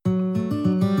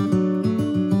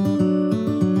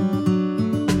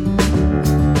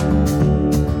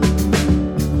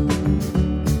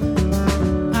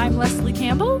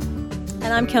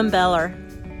I'm Kim Beller.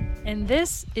 And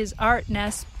this is Art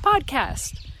Nest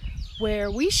Podcast, where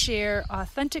we share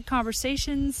authentic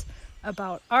conversations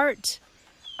about art,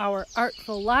 our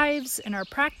artful lives and our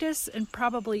practice, and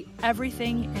probably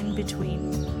everything in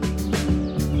between.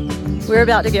 We're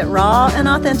about to get raw and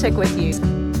authentic with you.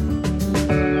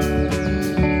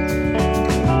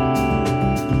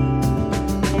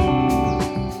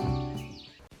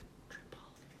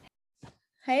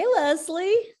 Hey,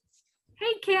 Leslie.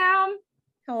 Hey, Cam.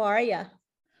 How are you?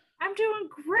 I'm doing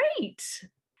great.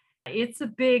 It's a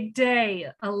big day.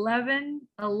 11,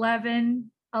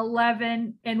 11,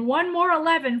 11, and one more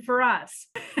 11 for us.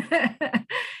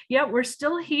 Yeah, we're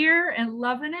still here and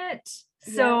loving it.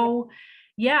 So,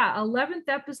 yeah, 11th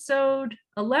episode,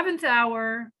 11th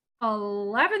hour,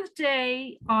 11th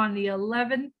day on the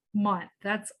 11th month.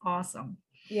 That's awesome.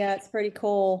 Yeah, it's pretty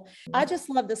cool. I just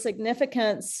love the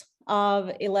significance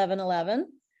of 11/11.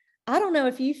 I don't know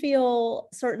if you feel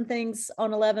certain things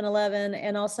on 11/11,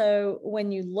 and also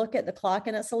when you look at the clock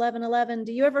and it's 11/11,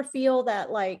 do you ever feel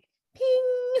that like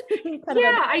ping?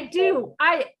 Yeah, I do.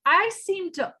 I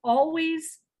seem to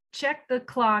always check the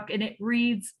clock and it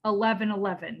reads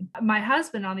 11:11. My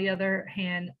husband, on the other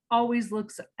hand, always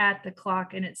looks at the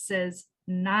clock and it says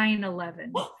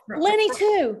 9:11. Lenny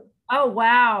too. Oh,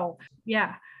 wow.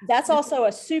 Yeah. That's also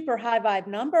a super high vibe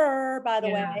number, by the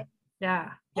way. Yeah.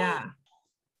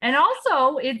 And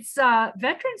also it's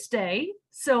Veterans Day.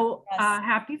 So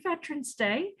happy Veterans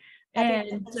Day. Happy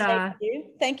Veterans Day to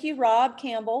you. Thank you, Rob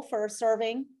Campbell, for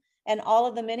serving, and all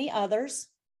of the many others.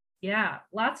 Yeah,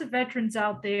 lots of veterans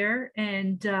out there.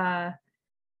 And,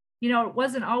 it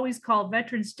wasn't always called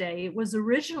Veterans Day. It was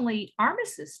originally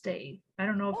Armistice Day. I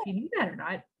don't know if you knew that or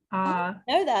not. I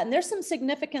know that. And there's some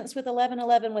significance with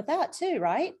 11/11 with that too,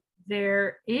 right?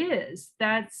 There is.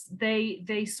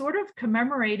 They sort of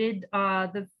commemorated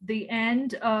the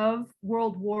end of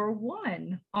World War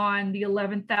I on the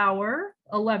 11th hour,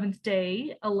 11th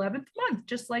day, 11th month,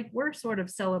 just like we're sort of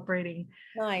celebrating.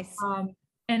 Nice.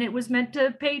 And it was meant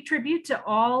to pay tribute to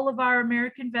all of our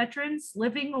American veterans,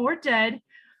 living or dead,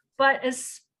 but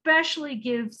especially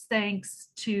gives thanks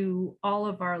to all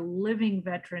of our living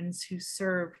veterans who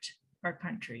served our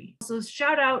country. So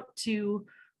shout out to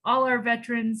all our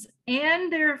veterans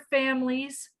and their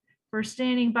families for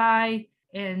standing by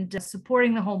and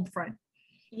supporting the home front.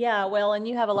 Yeah, well, and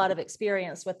you have a lot of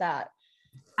experience with that.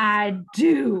 I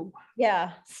do.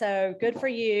 Yeah, so good for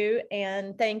you,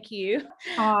 and thank you.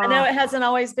 I know it hasn't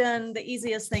always been the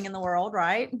easiest thing in the world,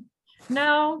 right?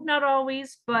 No, not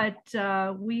always, but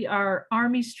we are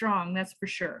Army strong, that's for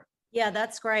sure. Yeah,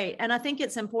 that's great. And I think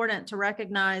it's important to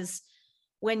recognize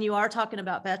when you are talking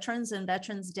about veterans and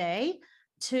Veterans Day,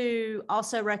 to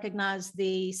also recognize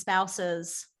the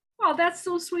spouses. Oh, that's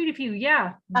so sweet of you.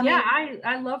 Yeah.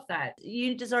 I love that.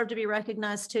 You deserve to be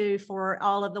recognized too for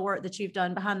all of the work that you've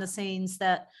done behind the scenes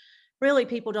that really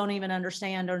people don't even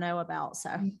understand or know about.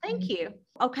 So thank you.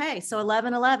 Okay. So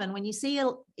 11/11, when you see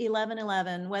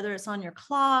 11/11, whether it's on your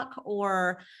clock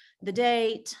or the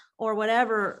date or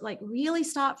whatever, like really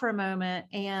stop for a moment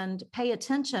and pay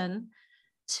attention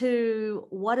to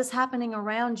what is happening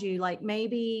around you. Like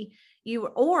maybe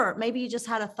you just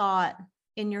had a thought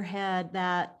in your head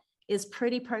that is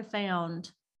pretty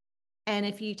profound. And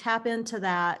if you tap into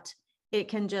that, it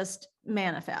can just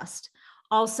manifest.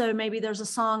 Also, maybe there's a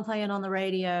song playing on the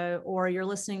radio, or you're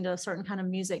listening to a certain kind of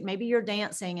music. Maybe you're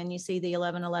dancing and you see the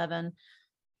 11/11.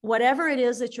 Whatever it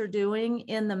is that you're doing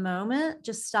in the moment,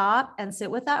 just stop and sit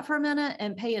with that for a minute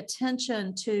and pay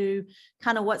attention to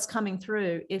kind of what's coming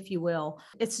through, if you will.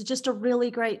 It's just a really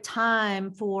great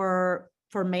time for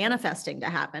manifesting to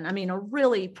happen. I mean, a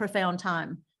really profound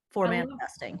time for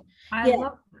manifesting. I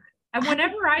love it. And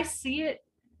whenever I see it,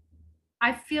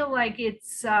 I feel like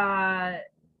it's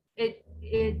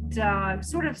it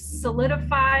sort of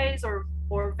solidifies or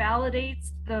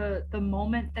validates the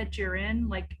moment that you're in.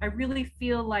 Like I really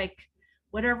feel like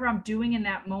whatever I'm doing in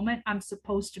that moment, I'm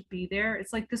supposed to be there.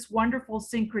 It's like this wonderful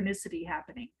synchronicity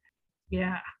happening.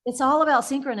 Yeah. It's all about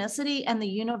synchronicity and the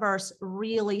universe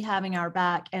really having our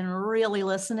back and really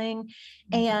listening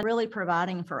and really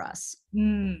providing for us.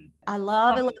 I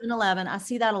love 11/11. I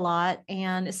see that a lot.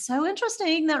 And it's so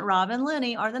interesting that Rob and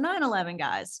Lenny are the 9/11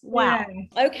 guys. Wow.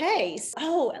 Yeah. Okay.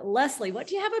 So, Leslie, what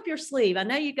do you have up your sleeve? I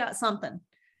know you got something.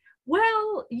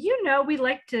 Well, we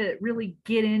like to really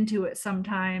get into it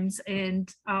sometimes. And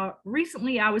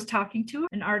recently I was talking to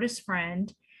an artist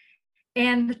friend,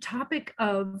 and the topic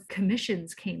of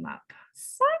commissions came up.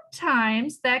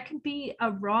 Sometimes that can be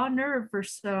a raw nerve for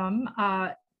some.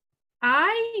 I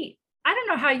don't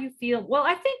know how you feel. Well,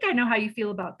 I think I know how you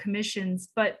feel about commissions,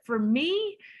 but for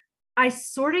me, I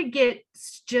sort of get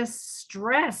just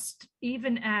stressed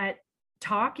even at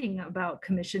talking about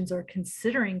commissions or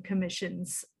considering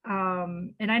commissions.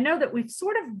 And I know that we've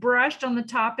sort of brushed on the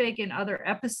topic in other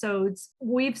episodes.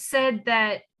 We've said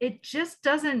that it just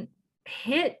doesn't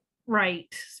hit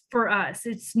right for us.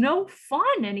 It's no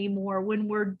fun anymore when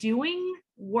we're doing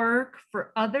work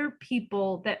for other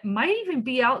people that might even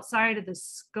be outside of the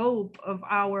scope of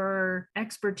our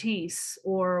expertise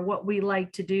or what we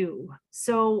like to do.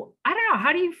 So I don't know,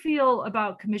 how do you feel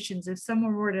about commissions if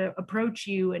someone were to approach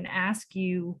you and ask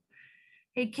you,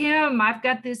 hey Kim, I've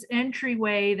got this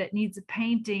entryway that needs a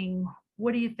painting,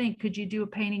 what do you think, could you do a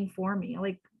painting for me?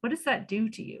 Like, what does that do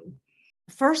to you?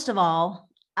 First of all,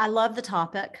 I love the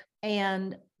topic,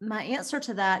 and my answer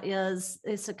to that is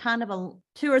it's a kind of a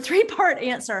 2 or 3 part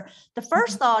answer. The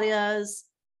first thought is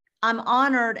I'm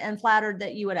honored and flattered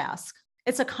that you would ask.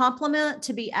 It's a compliment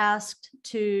to be asked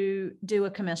to do a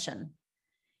commission.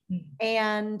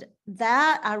 And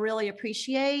that I really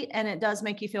appreciate. And it does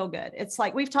make you feel good. It's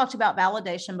like we've talked about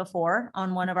validation before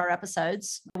on one of our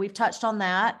episodes. We've touched on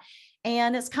that.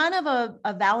 And it's kind of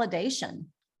a validation.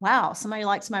 Wow, somebody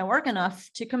likes my work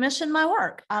enough to commission my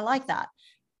work. I like that.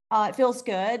 It feels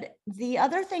good. The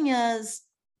other thing is,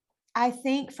 I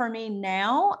think for me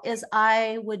now is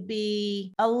I would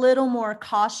be a little more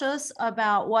cautious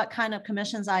about what kind of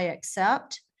commissions I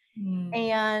accept.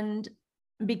 And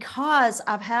because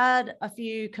I've had a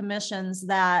few commissions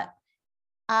that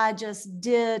I just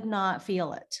did not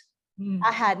feel it.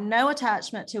 I had no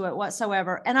attachment to it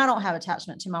whatsoever. And I don't have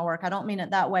attachment to my work. I don't mean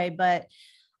it that way, but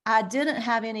I didn't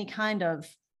have any kind of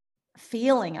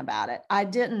feeling about it. I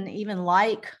didn't even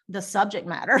like the subject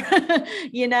matter,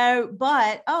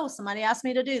 but, oh, somebody asked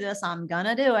me to do this, I'm going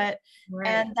to do it. Right.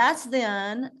 And that's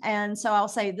then. And so I'll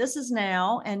say, this is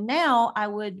now. And now I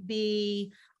would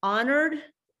be honored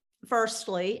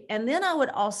firstly. And then I would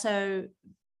also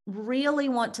really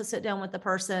want to sit down with the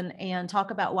person and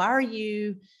talk about, why are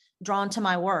you drawn to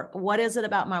my work? What is it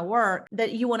about my work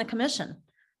that you want to commission?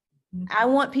 I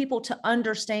want people to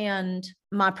understand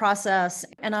my process,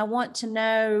 and I want to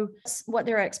know what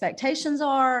their expectations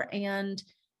are. And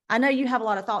I know you have a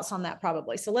lot of thoughts on that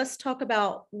probably. So let's talk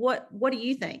about what do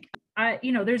you think?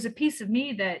 There's a piece of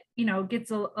me that,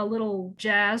 gets a little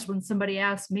jazzed when somebody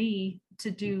asks me to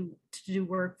do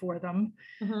work for them.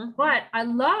 Mm-hmm. But I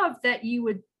love that you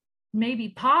would maybe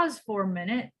pause for a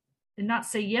minute and not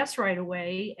say yes right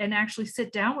away and actually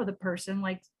sit down with a person.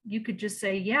 Like, you could just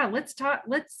say, yeah, let's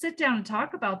sit down and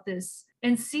talk about this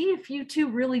and see if you two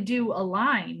really do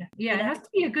align. Yeah, it has to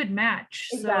be a good match.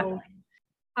 Exactly. So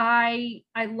I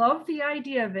love the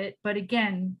idea of it. But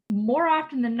again, more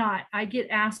often than not, I get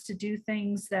asked to do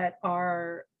things that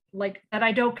are like that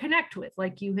I don't connect with,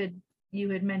 like you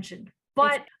had mentioned.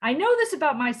 But I know this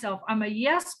about myself. I'm a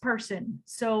yes person.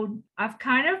 So I've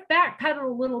kind of backpedaled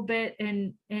a little bit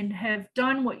and have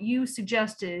done what you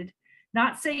suggested,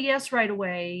 not say yes right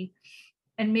away,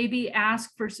 and maybe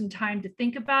ask for some time to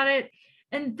think about it.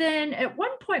 And then at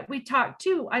one point we talked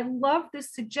too, I love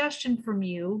this suggestion from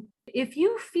you. If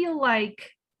you feel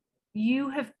like you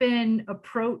have been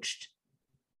approached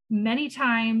many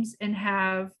times and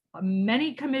have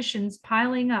many commissions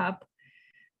piling up,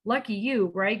 lucky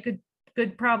you, right?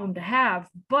 Good problem to have.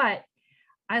 But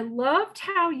I loved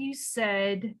how you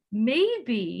said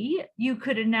maybe you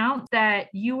could announce that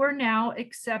you are now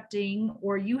accepting,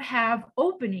 or you have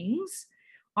openings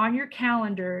on your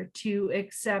calendar to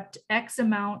accept X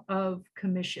amount of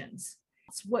commissions.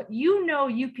 It's what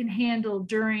you can handle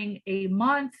during a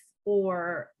month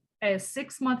or a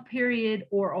 6-month period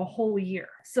or a whole year.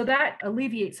 So that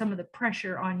alleviates some of the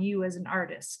pressure on you as an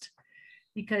artist,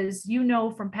 because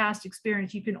from past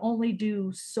experience, you can only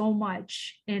do so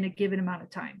much in a given amount of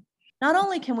time. Not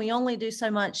only can we only do so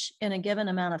much in a given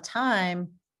amount of time,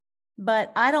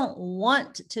 but I don't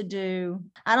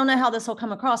know how this will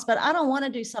come across, but I don't want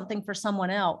to do something for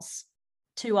someone else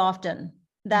too often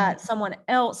that someone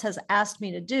else has asked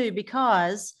me to do,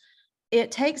 because it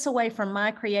takes away from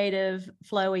my creative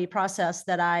flowy process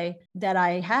that I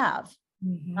have.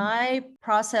 Mm-hmm. My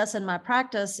process and my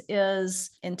practice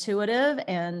is intuitive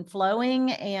and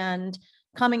flowing and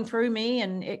coming through me,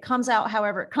 and it comes out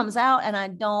however it comes out, and I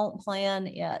don't plan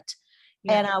it.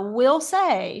 Yeah. And I will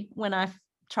say, when I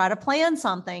try to plan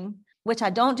something, which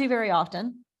I don't do very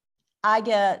often, I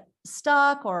get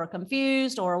stuck or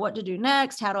confused or what to do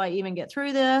next. How do I even get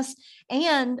through this?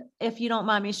 And if you don't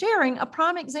mind me sharing, a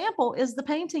prime example is the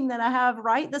painting that I have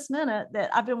right this minute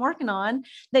that I've been working on,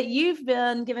 that you've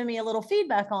been giving me a little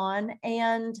feedback on.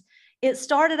 And it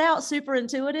started out super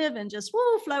intuitive and just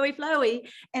woo, flowy, flowy.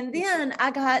 And then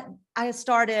I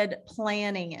started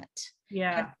planning it.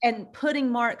 Yeah. And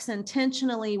putting marks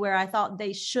intentionally where I thought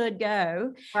they should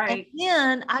go. Right. And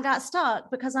then I got stuck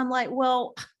because I'm like,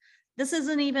 well, this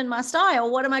isn't even my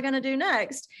style. What am I going to do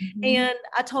next? And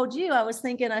I told you, I was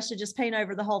thinking I should just paint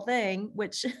over the whole thing,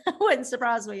 which wouldn't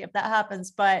surprise me if that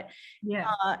happens. But yeah,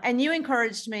 and you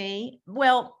encouraged me.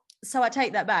 Well, so I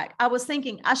take that back. I was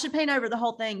thinking I should paint over the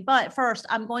whole thing, but first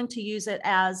I'm going to use it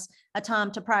as a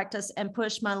time to practice and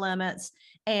push my limits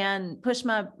and push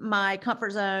my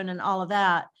comfort zone and all of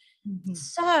that.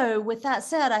 So with that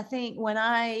said, I think when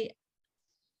I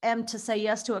am to say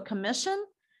yes to a commission,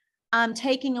 I'm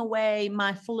taking away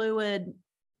my fluid,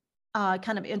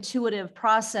 kind of intuitive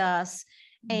process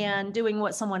and doing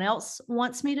what someone else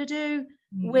wants me to do,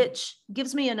 which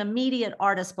gives me an immediate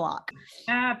artist block.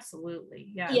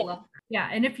 Absolutely. Yeah. Yeah. I love that. Yeah.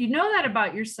 And if you know that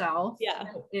about yourself,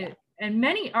 and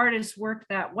many artists work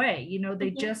that way, you know,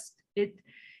 they just, it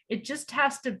just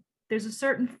has to, there's a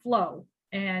certain flow.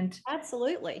 And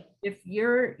absolutely, if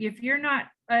you're not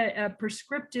a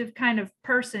prescriptive kind of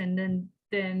person,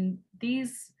 then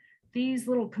these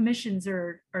little commissions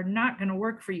are not going to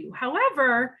work for you.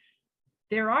 However,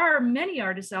 there are many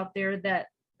artists out there that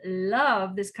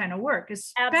love this kind of work,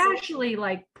 especially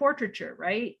like portraiture,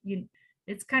 right?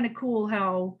 It's kind of cool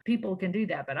how people can do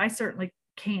that, but I certainly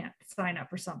can't sign up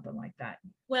for something like that.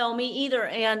 Well, me either.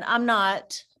 And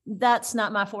that's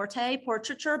not my forte,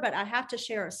 portraiture, but I have to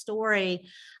share a story.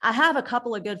 I have a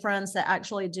couple of good friends that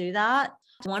actually do that.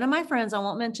 One of my friends, I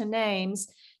won't mention names,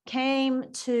 came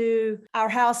to our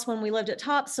house when we lived at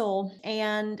Topsail,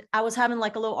 and I was having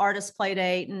like a little artist play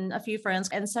date and a few friends.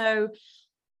 And so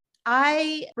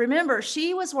I remember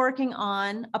she was working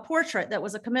on a portrait that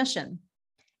was a commission.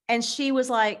 And she was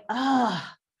like, oh,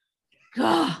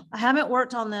 God, I haven't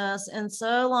worked on this in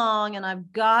so long and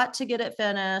I've got to get it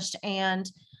finished. And,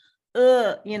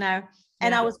 and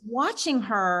I was watching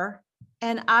her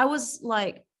and I was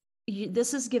like,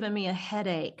 this is giving me a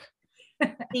headache.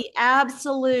 The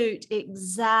absolute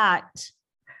exact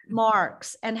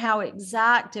marks and how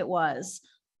exact it was.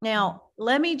 Now,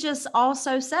 let me just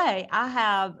also say, I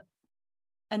have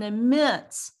an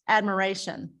immense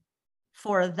admiration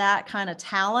for that kind of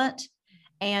talent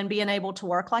and being able to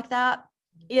work like that.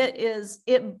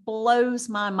 It blows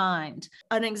my mind.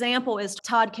 An example is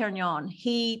Todd Carignan.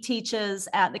 He teaches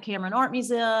at the Cameron Art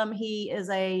Museum. He is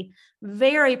a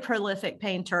very prolific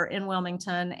painter in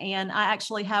Wilmington. And I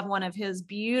actually have one of his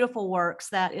beautiful works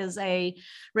that is a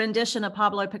rendition of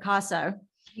Pablo Picasso.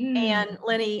 And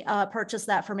Lenny purchased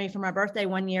that for me for my birthday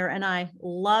one year, and I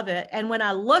love it. And when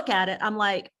I look at it, I'm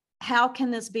like, how can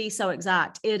this be so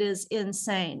exact? It is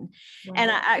insane. Wow.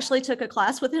 And I actually took a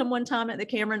class with him one time at the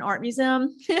Cameron Art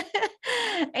Museum.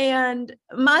 And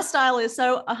my style is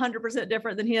so 100%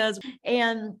 different than his.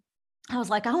 And I was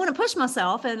like, I want to push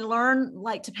myself and learn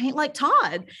like to paint like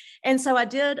Todd. And so I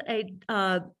did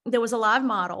there was a live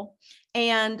model,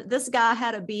 and this guy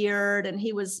had a beard, and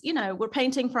he was, we're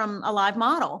painting from a live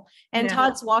model, and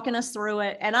Todd's walking us through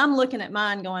it. And I'm looking at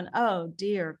mine going, oh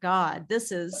dear God,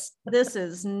 this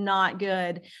is not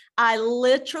good. I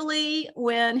literally,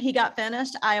 when he got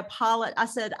finished, I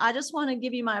said, I just want to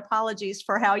give you my apologies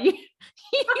for how you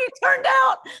turned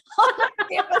out on our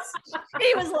campus.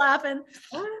 He was laughing.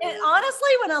 And honestly,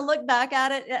 when I look back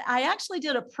at it, I actually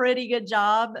did a pretty good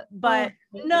job, but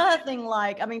nothing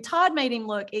like, Todd made him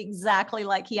look exactly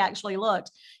like he actually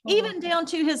looked, even down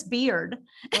to his beard.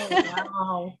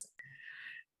 Wow.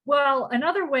 Well,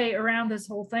 another way around this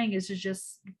whole thing is to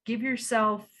just give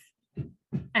yourself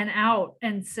an out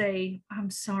and say,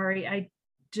 I'm sorry, I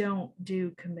don't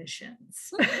do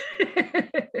commissions.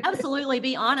 Absolutely.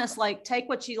 Be honest, like take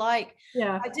what you like.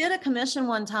 Yeah. I did a commission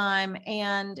one time,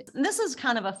 and this is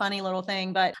kind of a funny little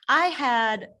thing, but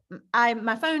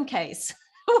my phone case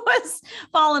was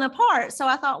falling apart. So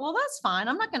I thought, well, that's fine.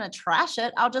 I'm not going to trash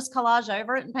it. I'll just collage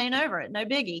over it and paint over it. No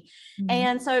biggie.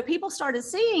 And so people started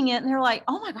seeing it and they're like,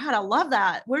 oh my God, I love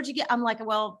that. Where'd you get? I'm like,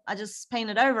 well, I just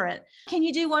painted over it. Can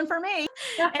you do one for me?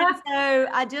 And so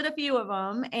I did a few of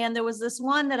them. And there was this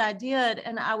one that I did,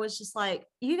 and I was just like,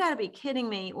 you got to be kidding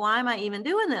me. Why am I even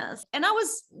doing this? And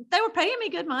they were paying me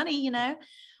good money,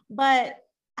 but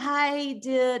I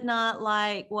did not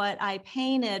like what I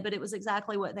painted, but it was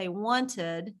exactly what they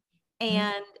wanted.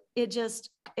 And it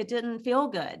didn't feel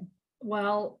good.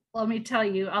 Well, let me tell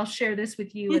you, I'll share this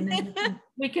with you, and then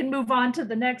we can move on to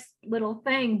the next little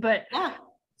thing. But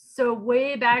so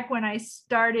way back when I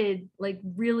started like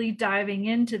really diving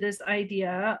into this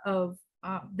idea of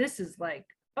this is like,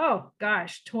 oh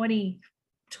gosh, 20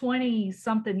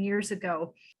 something years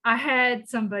ago, I had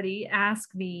somebody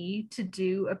ask me to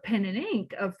do a pen and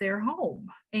ink of their home.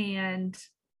 And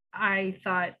I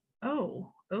thought,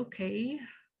 oh, okay,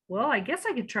 well, I guess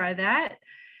I could try that.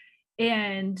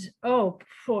 And oh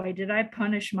boy, did I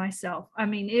punish myself. I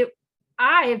mean,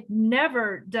 I've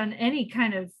never done any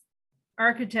kind of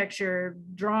architecture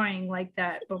drawing like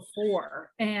that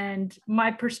before. And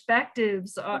my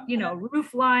perspectives,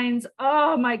 roof lines,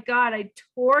 oh my God, I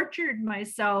tortured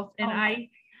myself. And I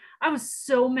was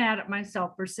so mad at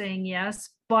myself for saying yes,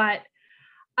 but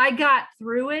I got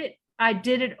through it. I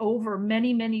did it over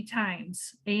many, many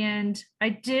times. And I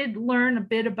did learn a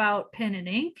bit about pen and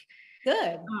ink.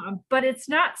 Good. But it's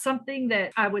not something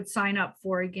that I would sign up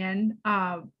for again.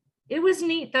 It was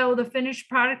neat though. The finished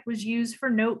product was used for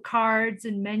note cards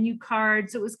and menu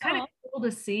cards. It was kind of cool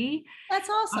to see. That's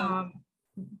awesome.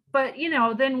 But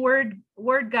then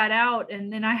word got out,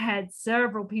 and then I had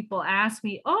several people ask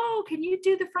me, oh, can you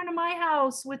do the front of my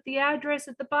house with the address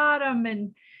at the bottom?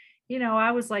 And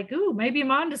I was like, ooh, maybe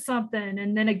I'm onto something.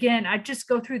 And then again, I just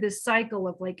go through this cycle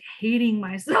of like hating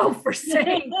myself for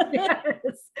saying yes.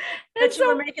 But you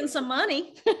were making some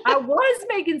money. I was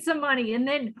making some money. And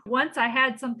then once I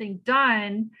had something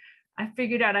done, I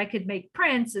figured out I could make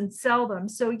prints and sell them.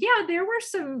 So yeah, there were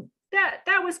some, that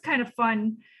was kind of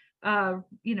fun,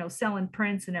 selling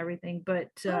prints and everything. But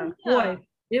boy,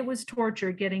 it was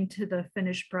torture getting to the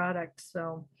finished product.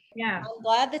 So yeah. I'm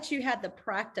glad that you had the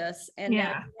practice and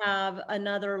now you have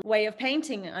another way of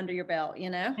painting under your belt,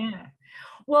 Yeah.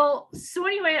 Well, so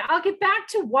anyway, I'll get back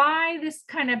to why this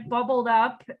kind of bubbled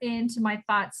up into my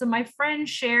thoughts. So my friend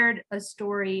shared a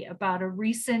story about a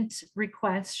recent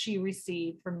request she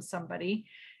received from somebody,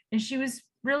 and she was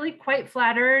really quite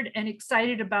flattered and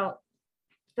excited about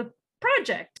the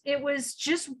project. It was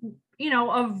just,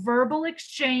 a verbal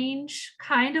exchange,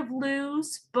 kind of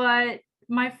loose, but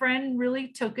my friend really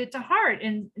took it to heart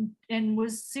and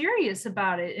was serious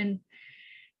about it. And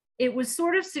it was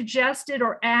sort of suggested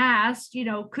or asked,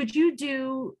 could you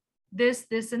do this,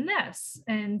 this, and this?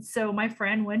 And so my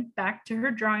friend went back to her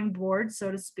drawing board,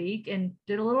 so to speak, and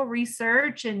did a little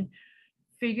research and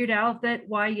figured out that,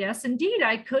 why, yes, indeed,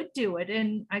 I could do it.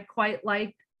 And I quite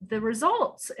liked the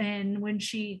results. And when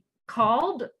she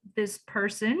called this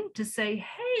person to say,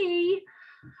 hey,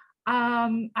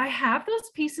 I have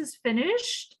those pieces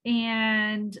finished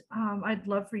and I'd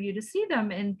love for you to see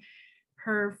them. And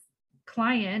her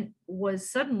client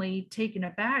was suddenly taken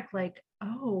aback, like,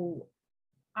 oh,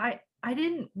 I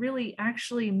didn't really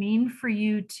actually mean for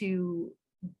you to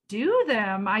do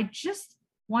them. I just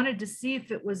wanted to see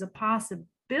if it was a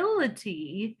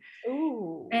possibility.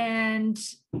 Ooh. And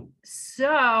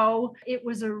so it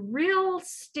was a real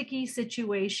sticky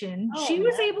situation. She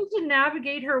was able to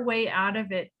navigate her way out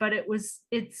of it, but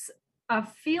it's a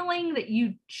feeling that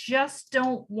you just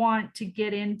don't want to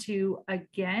get into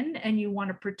again, and you want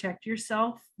to protect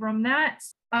yourself from that.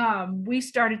 We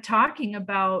started talking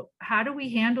about how do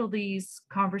we handle these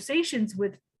conversations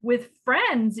with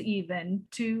friends, even,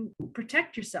 to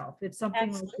protect yourself if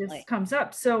something like this comes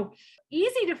up. So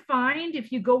easy to find.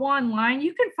 If you go online,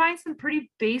 you can find some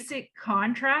pretty basic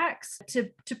contracts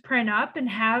to print up and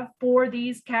have for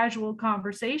these casual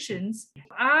conversations.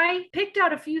 I picked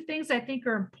out a few things I think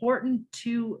are important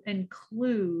to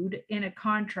include in a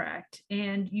contract,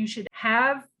 and you should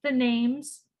have the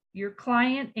names, your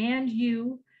client and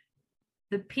you,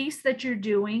 the piece that you're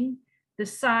doing, the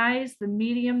size, the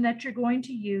medium that you're going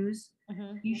to use.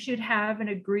 Mm-hmm. You should have an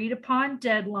agreed upon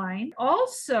deadline.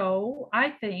 Also, I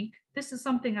think this is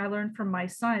something I learned from my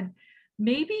son.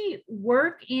 Maybe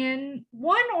work in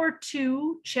 1 or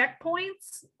 2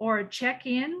 checkpoints or a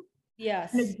check-in.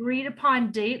 Yes. An agreed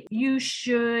upon date. You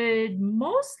should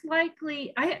most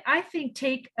likely, I think,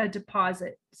 take a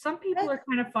deposit. Some people are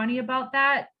kind of funny about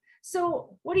that.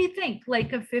 So what do you think?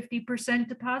 Like a 50%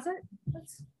 deposit?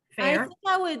 That's fair.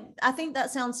 I think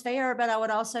that sounds fair, but I would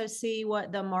also see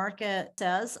what the market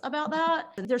says about that.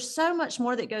 There's so much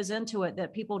more that goes into it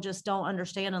that people just don't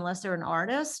understand unless they're an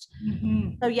artist.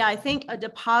 Mm-hmm. So yeah, I think a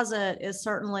deposit is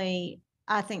certainly,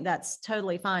 I think that's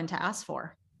totally fine to ask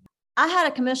for. I had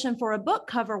a commission for a book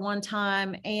cover one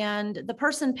time, and the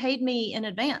person paid me in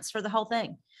advance for the whole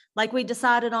thing. Like, we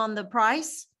decided on the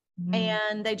price. Mm-hmm.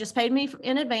 And they just paid me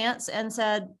in advance and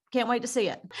said, can't wait to see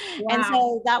it. Wow. And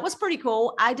so that was pretty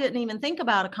cool. I didn't even think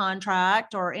about a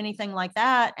contract or anything like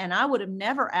that. And I would have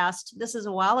never asked, this is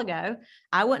a while ago,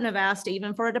 I wouldn't have asked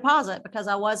even for a deposit because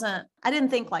I didn't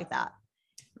think like that.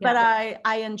 Yeah. But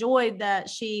I enjoyed that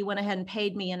she went ahead and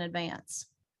paid me in advance.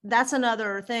 That's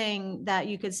another thing that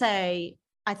you could say.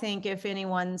 I think if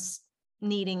anyone's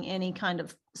needing any kind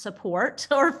of support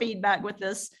or feedback with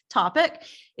this topic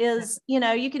is,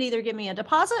 you could either give me a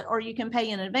deposit or you can pay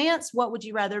in advance. What would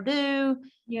you rather do?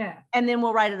 Yeah. And then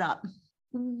we'll write it up.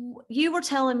 You were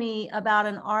telling me about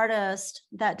an artist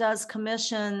that does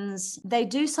commissions. They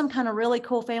do some kind of really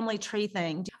cool family tree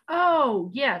thing.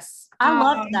 Oh, yes. I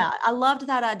loved that. I loved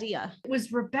that idea. It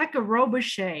was Rebecca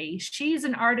Robuchet. She's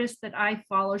an artist that I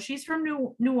follow. She's from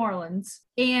New Orleans.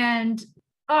 And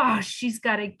she's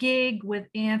got a gig with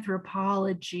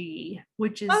Anthropology,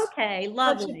 which is okay,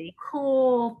 lovely,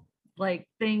 cool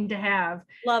thing to have.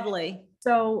 Lovely.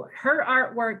 So her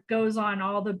artwork goes on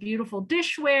all the beautiful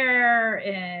dishware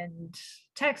and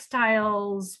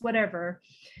textiles, whatever.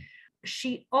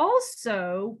 She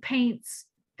also paints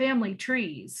family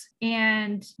trees.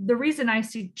 And the reason I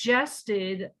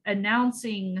suggested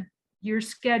announcing your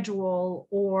schedule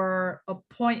or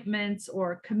appointments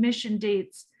or commission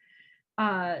dates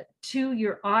to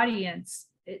your audience,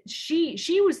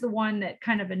 she was the one that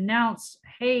kind of announced,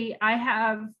 hey, I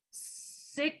have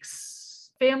 6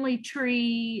 family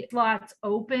tree slots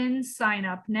open, sign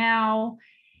up now.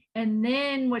 And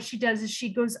then what she does is she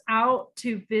goes out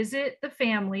to visit the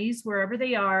families wherever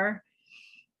they are,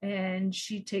 and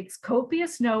she takes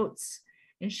copious notes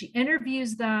and she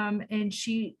interviews them, and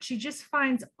she just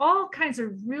finds all kinds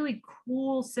of really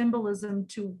cool symbolism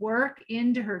to work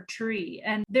into her tree.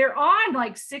 And they're on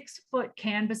 6-foot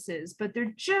canvases, but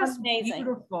they're just amazing.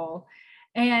 Beautiful.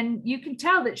 And you can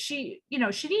tell that she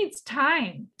needs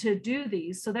time to do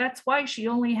these. So that's why she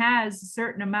only has a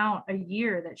certain amount a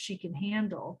year that she can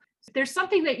handle. If there's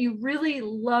something that you really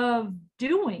love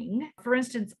doing, for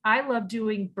instance, I love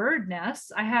doing bird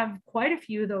nests. I have quite a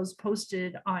few of those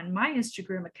posted on my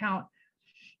Instagram account.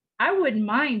 I wouldn't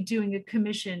mind doing a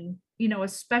commission, a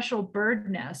special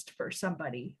bird nest for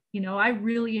somebody. I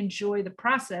really enjoy the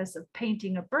process of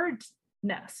painting a bird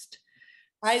nest.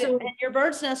 And your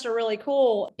bird's nests are really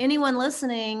cool. Anyone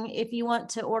listening, if you want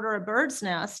to order a bird's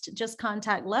nest, just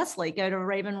contact Leslie. Go to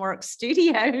Ravenworks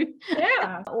Studio.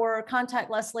 Yeah. Or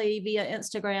contact Leslie via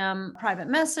Instagram private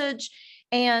message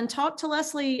and talk to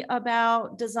Leslie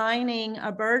about designing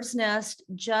a bird's nest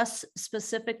just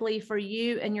specifically for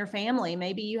you and your family.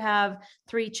 Maybe you have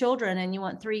 3 children and you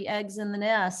want 3 eggs in the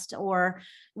nest or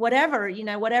whatever,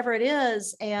 whatever it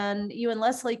is. And you and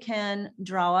Leslie can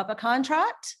draw up a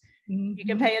contract. You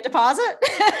can pay a deposit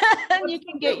and you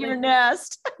can get your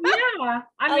nest. Yeah.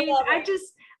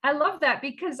 I love that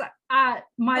because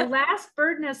my last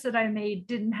bird nest that I made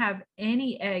didn't have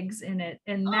any eggs in it.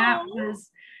 And that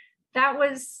was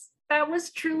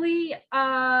truly,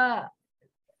 that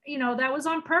was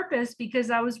on purpose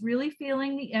because I was really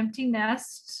feeling the empty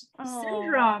nest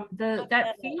syndrome,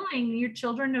 that feeling your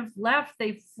children have left,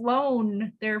 they've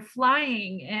flown, they're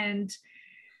flying. And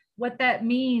what that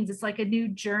means, it's like a new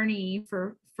journey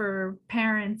for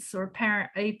parents or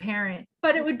a parent,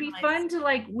 but it would be fun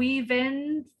to weave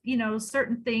in,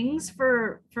 certain things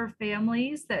for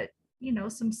families that,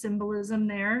 some symbolism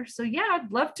there. So yeah,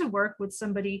 I'd love to work with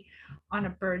somebody on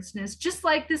a bird's nest, just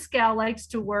like this gal likes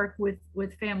to work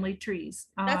with family trees.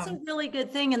 That's a really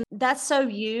good thing. And that's so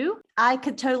I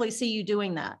could totally see you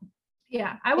doing that.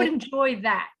 Yeah, I would enjoy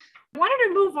that. I wanted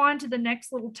to move on to the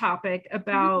next little topic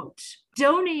about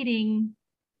donating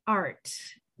art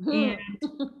and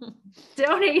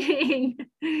donating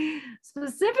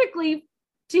specifically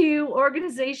to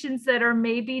organizations that are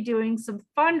maybe doing some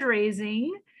fundraising.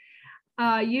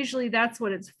 Usually that's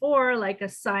what it's for, like a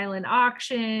silent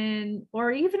auction or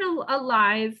even a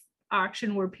live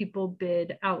auction where people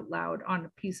bid out loud on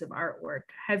a piece of artwork.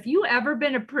 Have you ever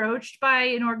been approached by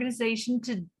an organization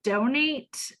to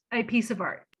donate a piece of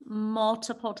art?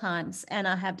 Multiple times, and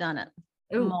I have done it.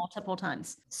 Ooh. Multiple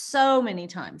times, so many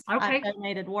times. Okay. I've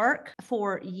donated work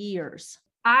for years.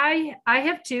 I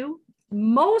have too,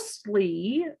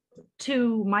 mostly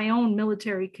to my own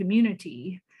military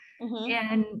community,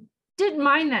 and didn't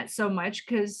mind that so much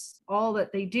because all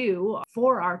that they do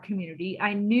for our community,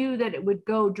 I knew that it would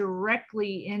go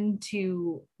directly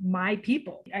into my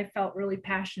people. I felt really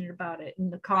passionate about it,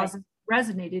 and the cause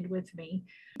resonated with me.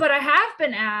 But I have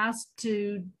been asked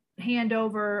to hand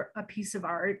over a piece of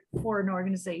art for an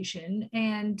organization,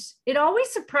 and it always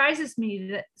surprises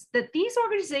me that these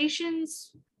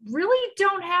organizations really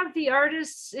don't have the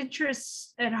artist's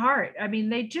interests at heart. I mean,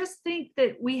 they just think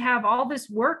that we have all this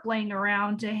work laying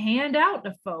around to hand out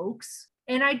to folks.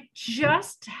 And I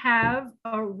just have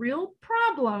a real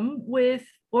problem with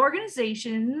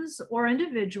organizations or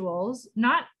individuals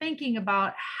not thinking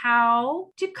about how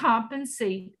to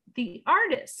compensate the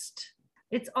artist.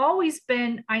 It's always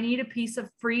been, I need a piece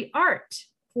of free art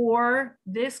for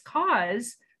this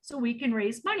cause. so we can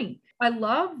raise money. I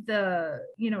love the,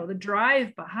 the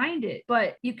drive behind it,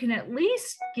 but you can at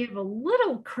least give a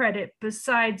little credit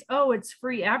besides, oh, it's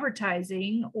free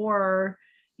advertising or,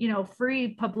 free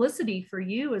publicity for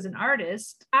you as an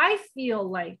artist. I feel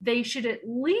like they should at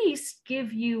least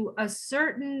give you a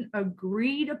certain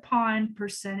agreed upon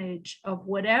percentage of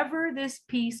whatever this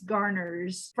piece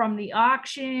garners from the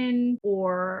auction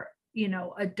or,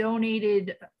 a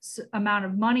donated amount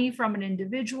of money from an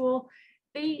individual.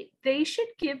 They should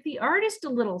give the artist a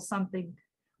little something.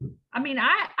 I mean,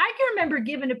 I can remember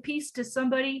giving a piece to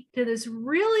somebody to this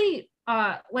really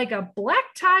like a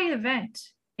black tie event,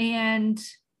 and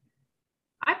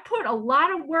I put a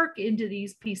lot of work into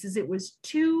these pieces. It was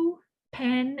 2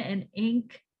 pen and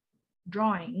ink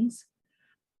drawings,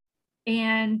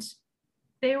 and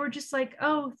they were just like,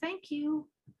 oh, thank you.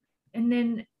 And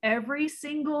then every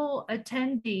single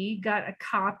attendee got a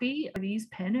copy of these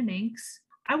pen and inks.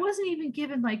 I wasn't even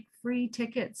given like free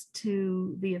tickets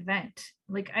to the event.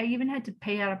 Like I even had to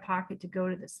pay out of pocket to go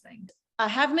to this thing. I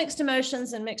have mixed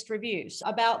emotions and mixed reviews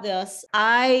about this.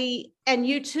 And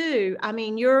you too. I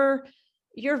mean, you're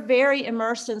very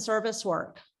immersed in service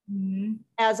work, mm-hmm.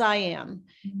 as I am.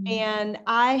 Mm-hmm. And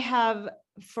I have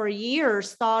for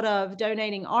years thought of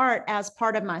donating art as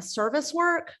part of my service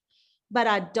work, but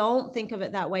I don't think of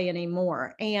it that way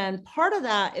anymore. And part of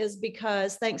that is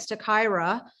because thanks to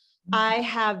Kyra, I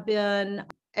have been,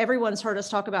 everyone's heard us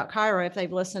talk about Kyra if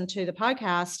they've listened to the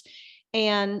podcast.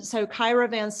 And so Kyra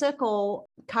Van Sickle,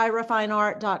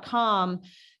 KyraFineArt.com,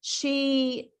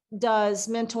 she does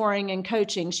mentoring and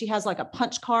coaching. She has like a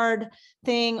punch card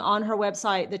thing on her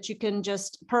website that you can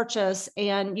just purchase,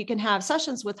 and you can have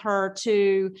sessions with her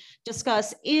to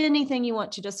discuss anything you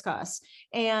want to discuss.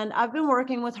 And I've been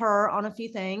working with her on a few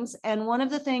things. And one of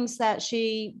the things that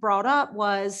she brought up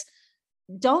was,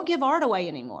 don't give art away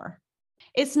anymore.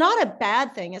 It's not a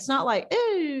bad thing. It's not like,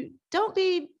 ooh, don't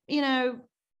be,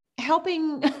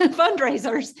 helping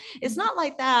fundraisers. It's not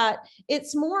like that.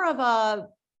 It's more of a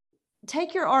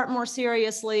take your art more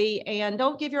seriously and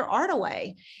don't give your art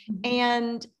away. Mm-hmm.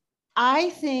 And I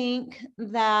think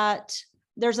that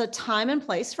there's a time and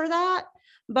place for that.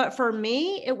 But for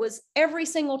me, it was every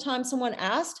single time someone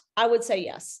asked, I would say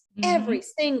yes. Mm-hmm. Every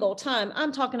single time.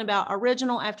 I'm talking about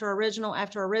original after original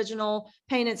after original,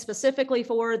 painted specifically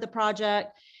for the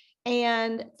project.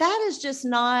 And that is just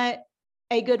not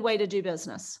a good way to do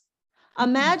business.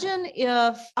 Imagine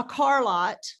if a car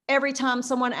lot, every time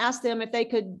someone asked them if they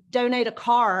could donate a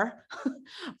car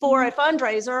for a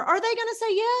fundraiser, are they going to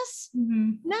say yes?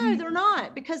 Mm-hmm. No, they're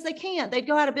not, because they can't. They'd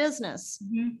go out of business.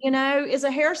 Mm-hmm. Is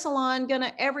a hair salon going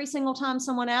to, every single time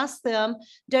someone asks them,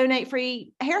 donate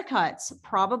free haircuts?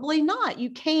 Probably not. You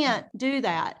can't do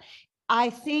that. I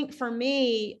think for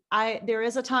me, there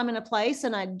is a time and a place,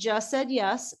 and I just said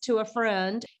yes to a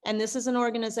friend. And this is an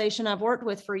organization I've worked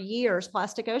with for years,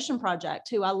 Plastic Ocean Project,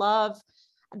 who I love.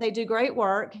 They do great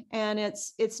work, and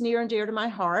it's near and dear to my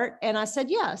heart. And I said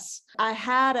yes. I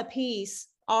had a piece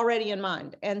already in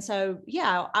mind. And so,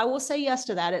 yeah, I will say yes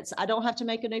to that. I don't have to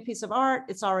make a new piece of art.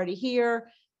 It's already here.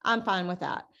 I'm fine with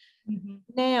that. Mm-hmm.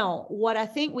 Now, what I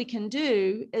think we can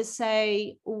do is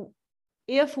say,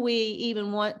 if we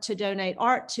even want to donate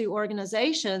art to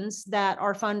organizations that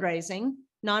are fundraising,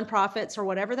 nonprofits or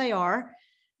whatever they are,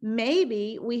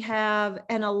 maybe we have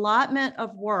an allotment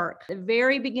of work. At the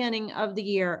very beginning of the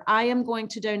year, I am going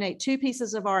to donate 2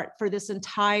 pieces of art for this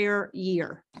entire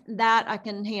year. That I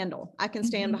can handle. I can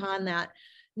stand behind that.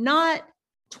 Not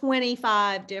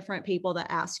 25 different people that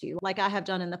ask you, like I have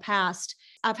done in the past.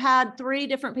 I've had 3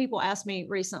 different people ask me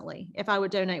recently if I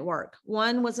would donate work.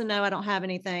 One was a no, I don't have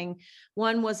anything.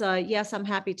 One was a yes, I'm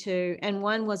happy to. And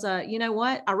one was a, you know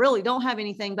what, I really don't have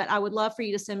anything, but I would love for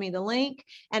you to send me the link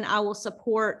and I will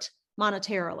support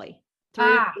monetarily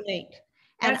through the link.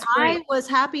 And I was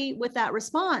happy with that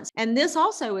response. And this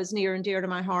also is near and dear to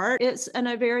my heart. It's an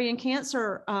ovarian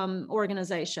cancer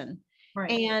organization. Right.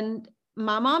 And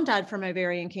my mom died from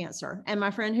ovarian cancer, and my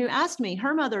friend who asked me,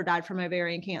 her mother died from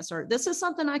ovarian cancer. This is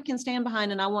something I can stand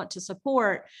behind and I want to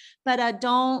support, but I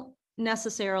don't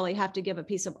necessarily have to give a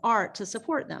piece of art to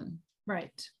support them. Right.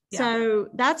 Yeah. So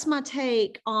that's my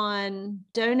take on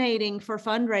donating for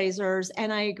fundraisers.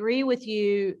 And I agree with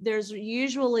you. There's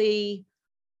usually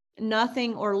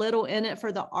nothing or little in it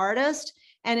for the artist.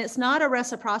 And it's not a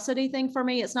reciprocity thing for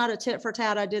me. It's not a tit for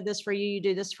tat. I did this for you. You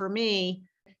do this for me.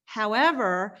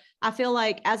 However, I feel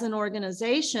like as an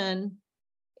organization,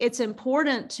 it's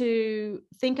important to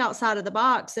think outside of the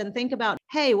box and think about,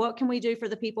 hey, what can we do for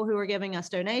the people who are giving us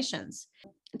donations?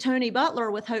 Tony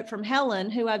Butler with Hope from Helen,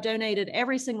 who I've donated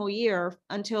every single year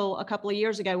until a couple of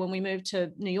years ago when we moved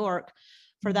to New York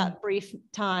for that brief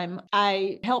time.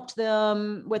 I helped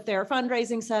them with their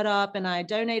fundraising setup, and I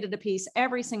donated a piece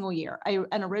every single year,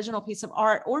 an original piece of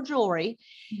art or jewelry.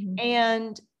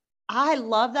 And I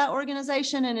love that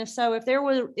organization. And if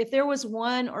there was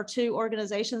one or two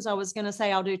organizations I was going to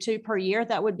say I'll do 2 per year,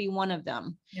 that would be one of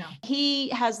them. Yeah. He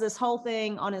has this whole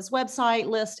thing on his website,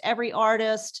 list every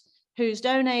artist who's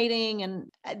donating, and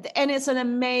it's an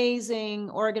amazing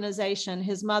organization.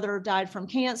 His mother died from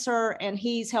cancer, and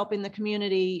he's helping the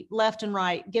community left and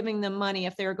right, giving them money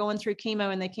if they're going through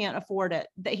chemo and they can't afford it,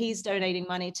 that he's donating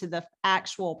money to the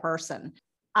actual person.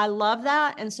 I love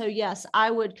that. And so, yes,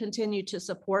 I would continue to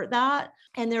support that.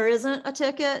 And there isn't a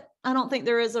ticket. I don't think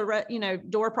there is a,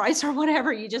 door price or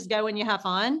whatever. You just go and you have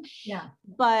fun. Yeah.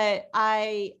 But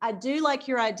I do like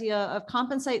your idea of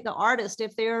compensate the artist.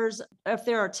 If there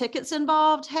are tickets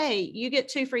involved, hey, you get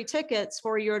 2 free tickets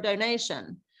for your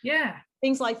donation. Yeah.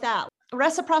 Things like that.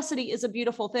 Reciprocity is a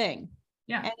beautiful thing.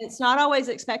 Yeah. And it's not always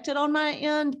expected on my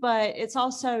end, but it's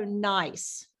also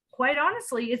nice. Quite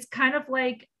honestly, it's kind of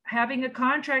like having a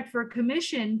contract for a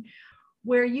commission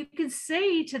where you can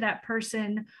say to that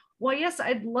person, well, yes,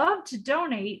 I'd love to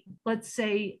donate. Let's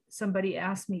say somebody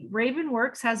asked me,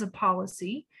 Ravenworks has a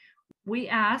policy. We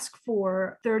ask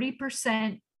for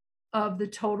 30% of the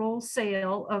total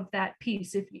sale of that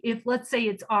piece. If let's say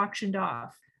it's auctioned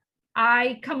off,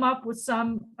 I come up with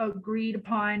some agreed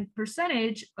upon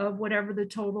percentage of whatever the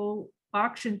total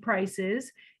auction price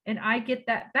is, and I get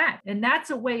that back. And that's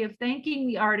a way of thanking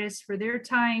the artist for their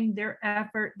time, their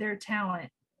effort, their talent.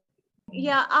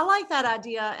 Yeah, I like that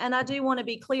idea. And I do want to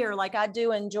be clear, like I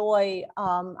do enjoy,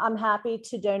 I'm happy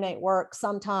to donate work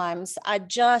sometimes. I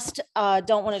just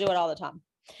don't want to do it all the time.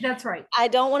 That's right. I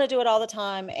don't want to do it all the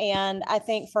time. And I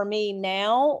think for me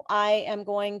now, I am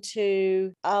going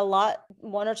to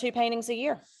 1 or 2 paintings a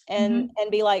year and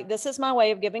be like, this is my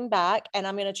way of giving back. And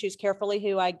I'm going to choose carefully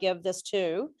who I give this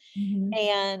to.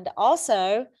 And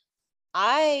also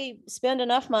I spend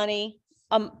enough money,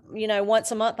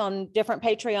 once a month on different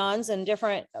Patreons and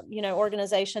different,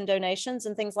 organization donations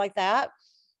and things like that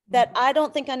I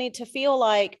don't think I need to feel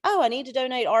like, oh, I need to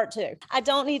donate art too. I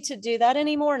don't need to do that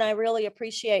anymore. And I really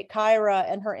appreciate Kyra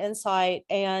and her insight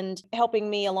and helping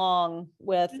me along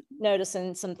with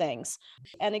noticing some things.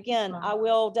 And again, I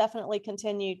will definitely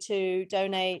continue to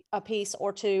donate a piece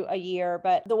or 2 a year.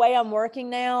 But the way I'm working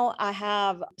now, I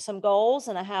have some goals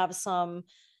and I have some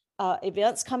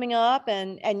events coming up,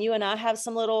 and you and I have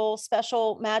some little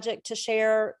special magic to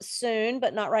share soon,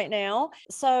 but not right now.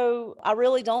 So I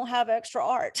really don't have extra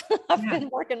art. I've been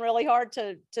working really hard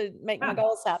to make my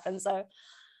goals happen. So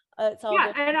it's all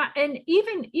good. And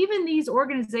even these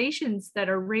organizations that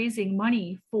are raising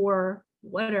money for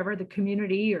whatever, the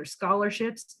community or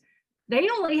scholarships, they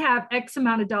only have X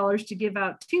amount of dollars to give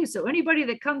out too. So anybody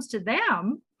that comes to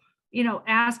them,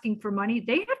 asking for money,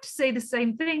 they have to say the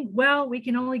same thing. Well, we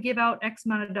can only give out X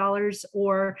amount of dollars,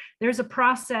 or there's a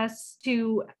process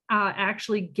to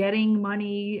actually getting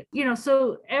money,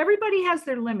 so everybody has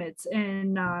their limits.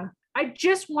 And I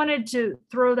just wanted to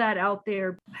throw that out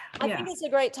there. I think it's a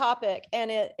great topic. And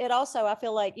it also, I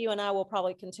feel like you and I will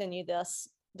probably continue this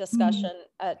discussion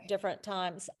at different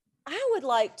times. I would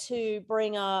like to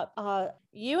bring up,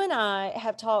 you and I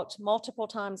have talked multiple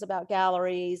times about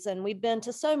galleries, and we've been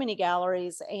to so many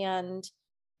galleries, and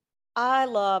I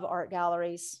love art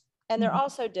galleries, and they're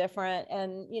all so different.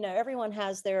 And, everyone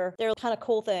has their kind of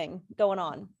cool thing going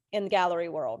on in the gallery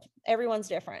world. Everyone's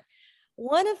different.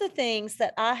 One of the things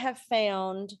that I have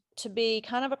found to be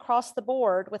kind of across the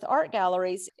board with art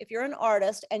galleries, if you're an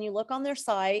artist and you look on their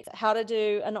site, how to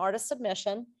do an artist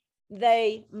submission,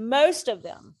 most of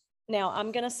them, now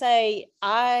I'm going to say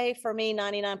for me,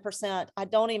 99%, I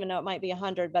don't even know, it might be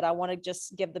 100, but I want to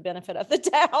just give the benefit of the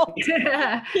doubt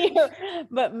here.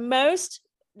 But most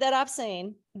that I've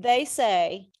seen, they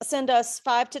say, send us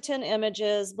 5 to 10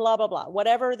 images, blah, blah, blah,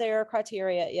 whatever their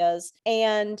criteria is.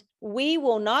 And we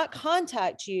will not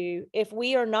contact you if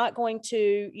we are not going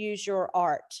to use your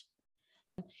art.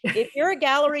 If you're a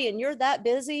gallery and you're that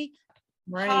busy,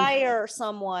 hire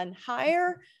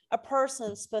a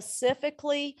person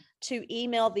specifically to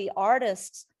email the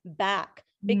artists back.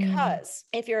 Because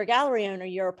if you're a gallery owner,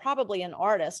 you're probably an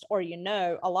artist, or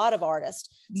a lot of artists.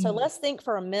 So let's think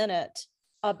for a minute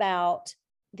about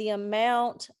the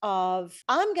amount of,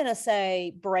 I'm going to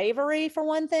say, bravery for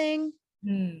one thing,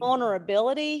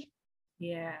 vulnerability.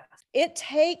 Yeah. It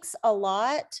takes a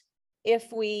lot.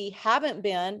 If we haven't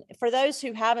been, for those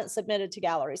who haven't submitted to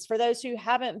galleries, for those who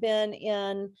haven't been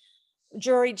in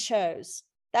juried shows,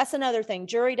 that's another thing.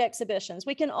 Juried exhibitions.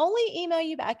 We can only email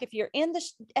you back if you're in the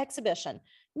exhibition.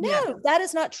 No, that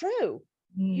is not true.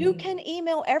 You Mm. can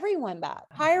email everyone back.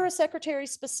 Hire a secretary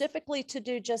specifically to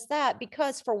do just that,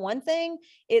 because for one thing,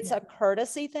 it's Yeah. a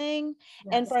courtesy thing.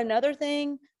 And Yes. for another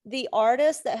thing, the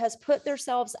artist that has put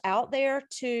themselves out there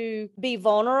to be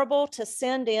vulnerable, to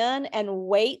send in and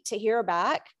wait to hear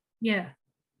back, Yeah.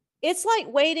 it's like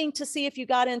waiting to see if you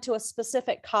got into a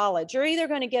specific college. You're either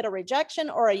going to get a rejection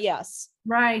or a yes.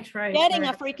 Right. Right. Getting a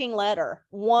Right. freaking letter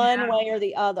one Yeah. way or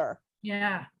the other.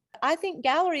 Yeah. I think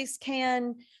galleries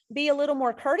can be a little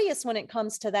more courteous when it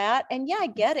comes to that. And yeah, I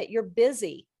get it. You're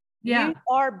busy. Yeah. You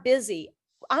are busy.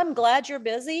 I'm glad you're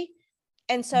busy.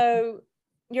 And so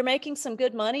you're making some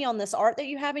good money on this art that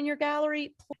you have in your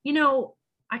gallery. You know,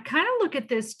 I kind of look at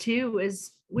this too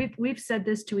as we've said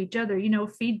this to each other, you know,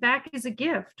 feedback is a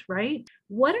gift, right?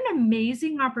 What an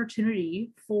amazing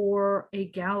opportunity for a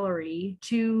gallery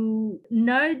to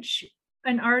nudge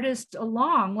an artist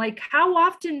along. Like, how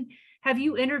often have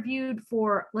you interviewed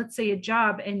for, let's say, a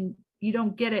job and you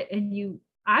don't get it, and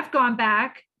I've gone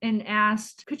back and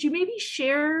asked, could you maybe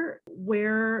share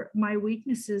where my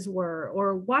weaknesses were,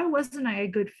 or why wasn't I a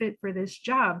good fit for this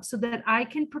job, so that I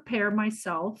can prepare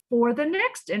myself for the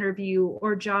next interview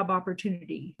or job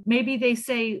opportunity. Maybe they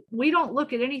say, we don't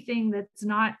look at anything that's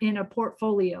not in a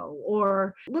portfolio,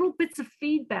 or little bits of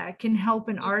feedback can help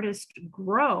an artist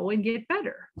grow and get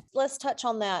better. Let's touch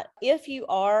on that. If you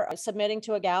are submitting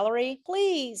to a gallery,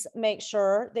 please make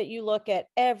sure that you look at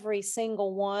every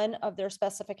single one of their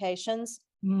specifications.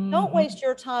 Don't Mhm. waste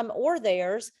your time or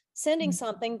theirs sending Mhm.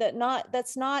 something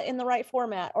that's not in the right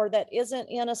format, or that isn't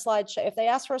in a slideshow. If they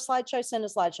ask for a slideshow, send a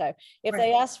slideshow. If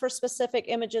they Right. ask for specific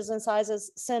images and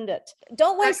sizes, send it.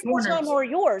 Don't Cut waste their time corners. or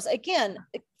yours. Again,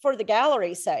 for the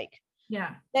gallery's sake.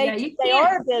 Yeah. They Yeah. You they can't.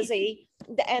 are busy,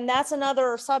 and that's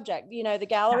another subject. You know, the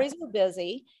galleries are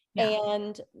busy, Yeah.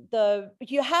 and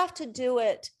you have to do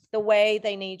it the way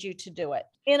they need you to do it.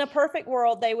 In a perfect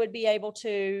world, they would be able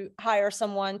to hire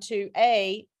someone to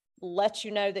let you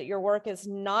know that your work is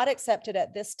not accepted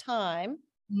at this time,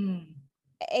 Mm.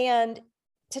 and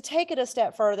to take it a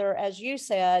step further, as you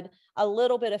said, a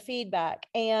little bit of feedback.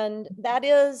 And that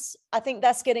is, I think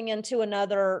that's getting into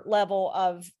another level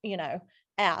of,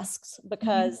 asks,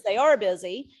 because they are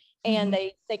busy and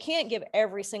Mhm. they can't give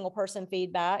every single person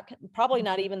feedback, probably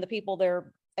not even the people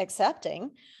they're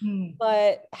accepting. Mm.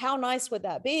 But how nice would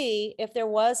that be if there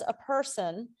was a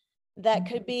person that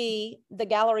could be the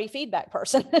gallery feedback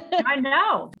person? I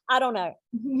know. I don't know.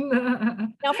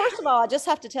 Now, first of all, I just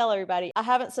have to tell everybody, I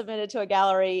haven't submitted to a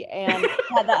gallery and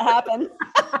had that happen.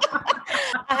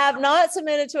 I have not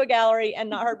submitted to a gallery and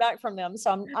not heard back from them.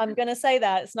 So I'm going to say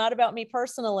that it's not about me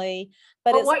personally,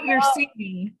 but But it's what you're about,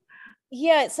 seeing.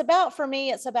 yeah, it's about, for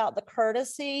me, it's about the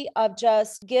courtesy of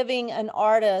just giving an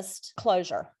artist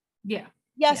closure. Yeah.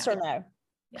 Yes Yeah. or no?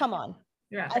 Yeah. Come on.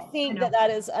 Yeah. I think know.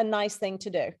 that is a nice thing to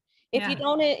do. If you Yeah.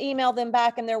 don't email them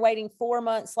back and they're waiting 4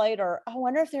 months later, I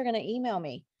wonder if they're going to email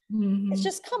me. It's Mhm.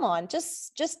 just, come on,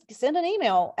 just send an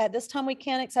email. At this time, we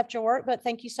can't accept your work, but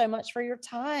thank you so much for your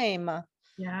time.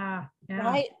 Yeah. Yeah.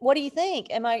 Right? What do you think?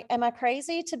 Am I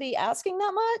crazy to be asking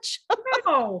that much?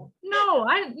 No,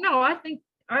 I think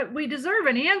we deserve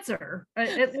an answer,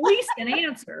 at least an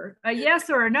answer, a yes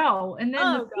or a no. And then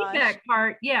the Oh gosh. feedback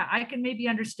part, yeah, I can maybe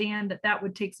understand that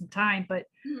would take some time, but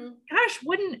Mhm. gosh,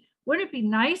 wouldn't it be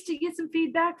nice to get some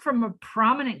feedback from a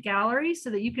prominent gallery so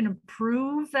that you can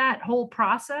improve that whole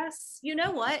process? You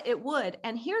know what? It would.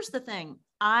 And here's the thing.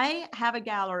 I have a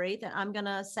gallery that I'm going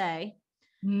to say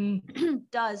Mm.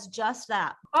 does just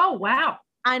that. Oh, wow.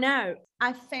 I know.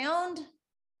 I found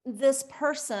this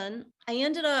person. I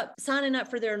ended up signing up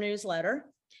for their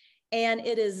newsletter, and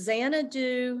it is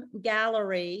Xanadu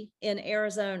Gallery in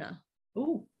Arizona.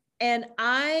 Ooh. And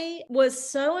I was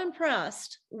so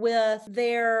impressed with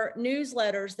their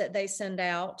newsletters that they send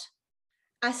out.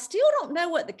 I still don't know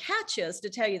what the catch is, to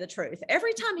tell you the truth.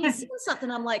 Every time he sends something,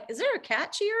 I'm like, is there a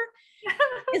catch here?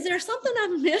 Is there something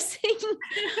I'm missing?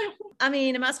 I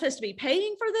mean, am I supposed to be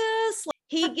paying for this? Like,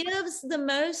 he gives the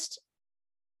most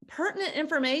pertinent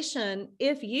information.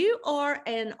 If you are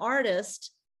an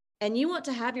artist and you want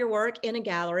to have your work in a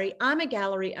gallery, I'm a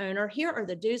gallery owner. Here are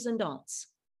the do's and don'ts.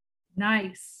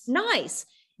 Nice. Nice.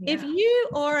 If Yeah. you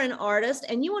are an artist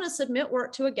and you want to submit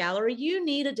work to a gallery, you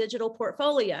need a digital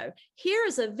portfolio. Here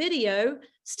is a video,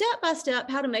 step by step,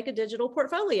 how to make a digital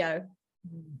portfolio.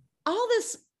 Mm. All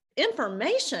this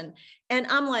information. And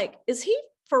I'm like, is he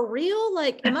for real?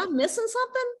 Like, am I missing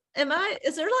something?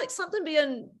 Is there like something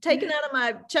being taken out of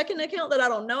my checking account that I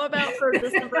don't know about for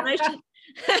this information?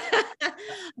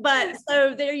 But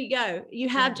so there you go. You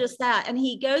have just that. And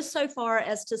he goes so far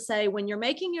as to say, when you're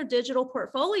making your digital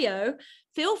portfolio,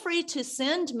 feel free to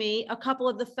send me a couple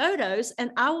of the photos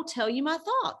and I will tell you my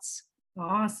thoughts.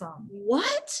 Awesome.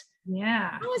 What?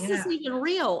 Yeah. How is Yeah. this even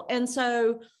real? And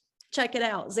so check it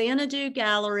out. Xanadu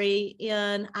Gallery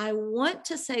in, I want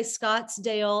to say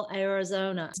Scottsdale,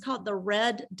 Arizona. It's called the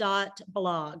Red Dot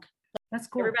Blog. That's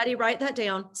cool. Everybody write that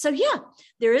down. So yeah,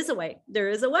 there is a way. There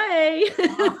is a way.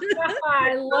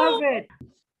 I love it.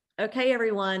 Okay,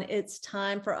 everyone, it's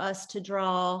time for us to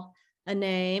draw a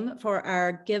name for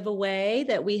our giveaway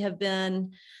that we have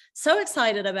been so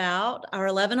excited about, our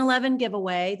 11/11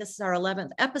 giveaway. This is our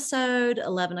 11th episode,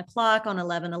 11 o'clock on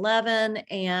 11/11,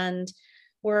 and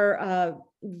we're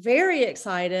very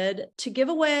excited to give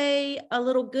away a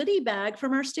little goodie bag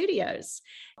from our studios.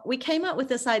 We came up with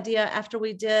this idea after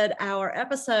we did our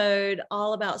episode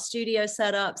all about studio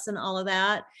setups and all of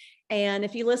that. And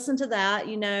if you listen to that,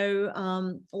 you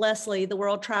know, Leslie, the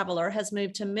world traveler, has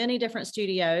moved to many different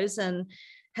studios and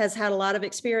has had a lot of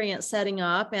experience setting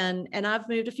up. And I've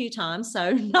moved a few times,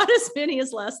 so not as many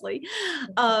as Leslie.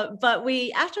 But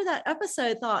we, after that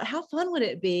episode, thought, how fun would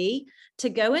it be to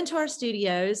go into our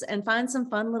studios and find some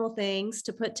fun little things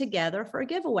to put together for a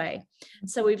giveaway?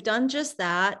 So we've done just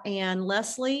that. And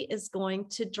Leslie is going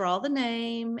to draw the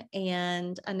name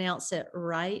and announce it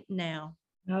right now.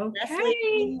 Okay.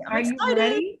 Leslie, I'm Are you excited.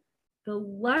 ready? The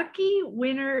lucky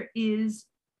winner is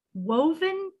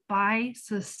Woven by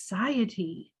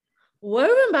Society.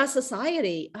 Woven by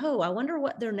Society. Oh, I wonder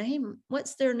what's their name?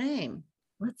 Let's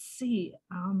see.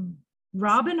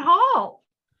 Robin Hall.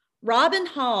 Robin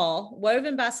Hall,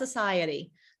 Woven by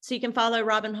Society. So you can follow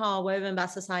Robin Hall, Woven by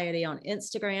Society on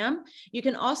Instagram. You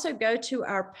can also go to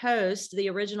our post, the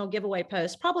original giveaway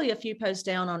post, probably a few posts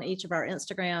down on each of our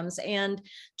Instagrams, and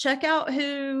check out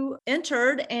who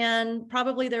entered. And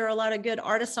probably there are a lot of good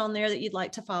artists on there that you'd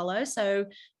like to follow. So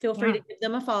feel free to give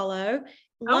them a follow.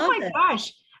 Oh my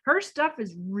gosh. Her stuff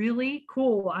is really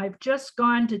cool. I've just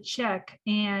gone to check,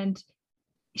 and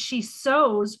she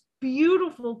sews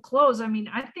beautiful clothes. I mean,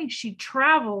 I think she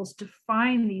travels to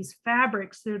find these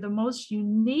fabrics. They're the most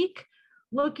unique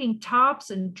looking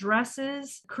tops and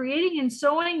dresses, creating and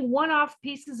sewing one-off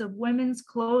pieces of women's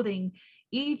clothing.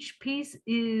 Each piece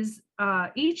as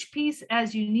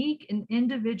unique and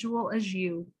individual as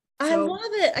you. I love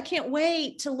it. I can't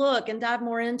wait to look and dive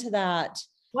more into that.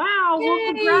 Wow. Yay.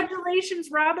 Well, congratulations,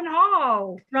 Robin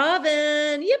Hall.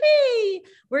 Robin, yippee.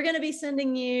 We're going to be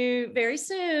sending you very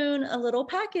soon a little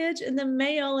package in the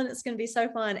mail, and it's going to be so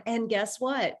fun. And guess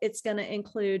what? It's going to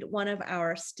include one of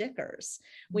our stickers.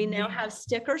 We now have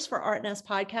stickers for Art Nest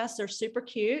Podcast. They're super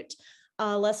cute.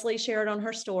 Leslie shared on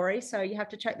her story, so you have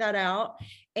to check that out.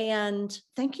 And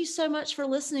thank you so much for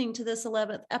listening to this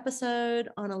 11th episode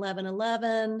on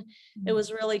 11/11. It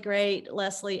was really great,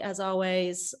 Leslie, as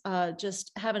always,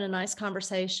 just having a nice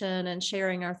conversation and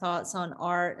sharing our thoughts on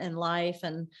art and life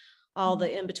and all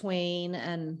the in between.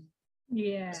 And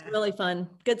it's really fun.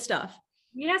 Good stuff.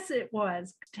 Yes, it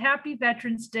was. Happy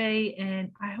Veterans Day,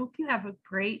 and I hope you have a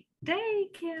great day,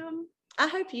 Kim. I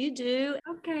hope you do.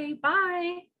 Okay,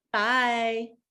 bye. Bye.